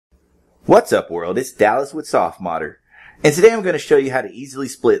What's up world, it's Dallas with SoftModder, and today I'm going to show you how to easily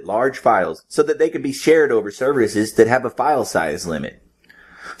split large files so that they can be shared over services that have a file size limit.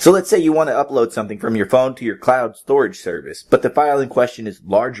 So let's say you want to upload something from your phone to your cloud storage service, but the file in question is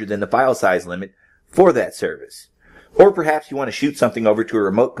larger than the file size limit for that service. Or perhaps you want to shoot something over to a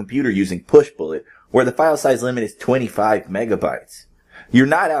remote computer using Pushbullet, where the file size limit is 25 megabytes. You're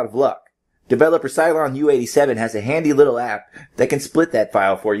not out of luck. Developer Cylon U87 has a handy little app that can split that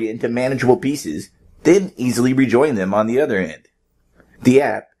file for you into manageable pieces, then easily rejoin them on the other end. The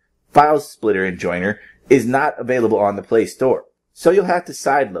app, File Splitter and Joiner, is not available on the Play Store, so you'll have to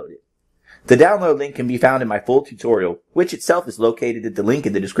sideload it. The download link can be found in my full tutorial, which itself is located at the link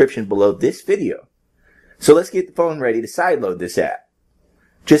in the description below this video. So let's get the phone ready to sideload this app.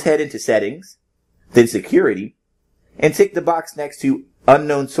 Just head into Settings, then Security, and tick the box next to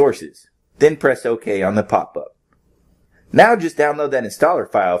Unknown Sources. Then press OK on the pop-up. Now just download that installer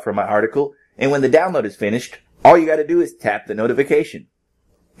file from my article, and when the download is finished, all you gotta do is tap the notification.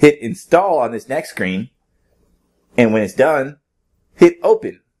 Hit Install on this next screen, and when it's done, hit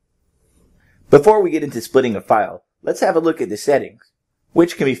Open. Before we get into splitting a file, let's have a look at the settings,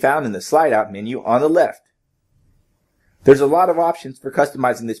 which can be found in the slide-out menu on the left. There's a lot of options for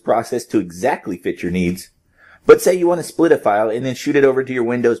customizing this process to exactly fit your needs, but say you want to split a file and then shoot it over to your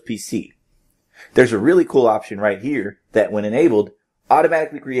Windows PC. There's a really cool option right here that, when enabled,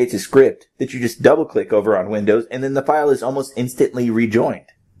 automatically creates a script that you just double-click over on Windows, and then the file is almost instantly rejoined.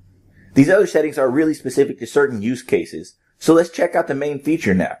 These other settings are really specific to certain use cases, so let's check out the main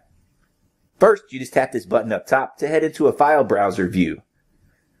feature now. First, you just tap this button up top to head into a file browser view.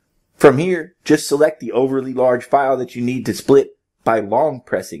 From here, just select the overly large file that you need to split by long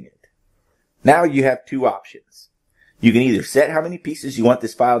pressing it. Now you have two options. You can either set how many pieces you want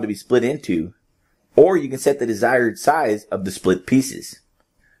this file to be split into, or you can set the desired size of the split pieces.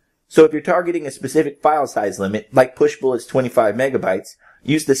 So if you're targeting a specific file size limit, like Pushbullet's 25 megabytes,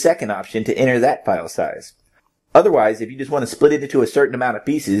 use the second option to enter that file size. Otherwise, if you just want to split it into a certain amount of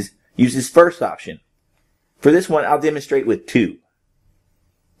pieces, use this first option. For this one, I'll demonstrate with 2.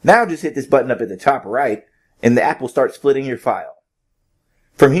 Now just hit this button up at the top right, and the app will start splitting your file.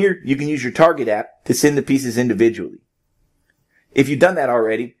 From here, you can use your target app to send the pieces individually. If you've done that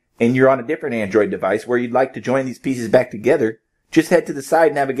already, and you're on a different Android device where you'd like to join these pieces back together, just head to the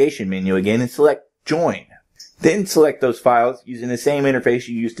side navigation menu again and select Join. Then select those files using the same interface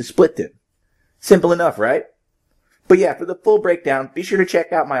you used to split them. Simple enough, right? But yeah, for the full breakdown, be sure to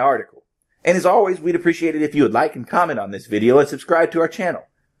check out my article. And as always, we'd appreciate it if you would like and comment on this video and subscribe to our channel.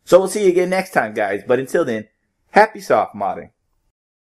 So we'll see you again next time, guys, but until then, happy soft modding.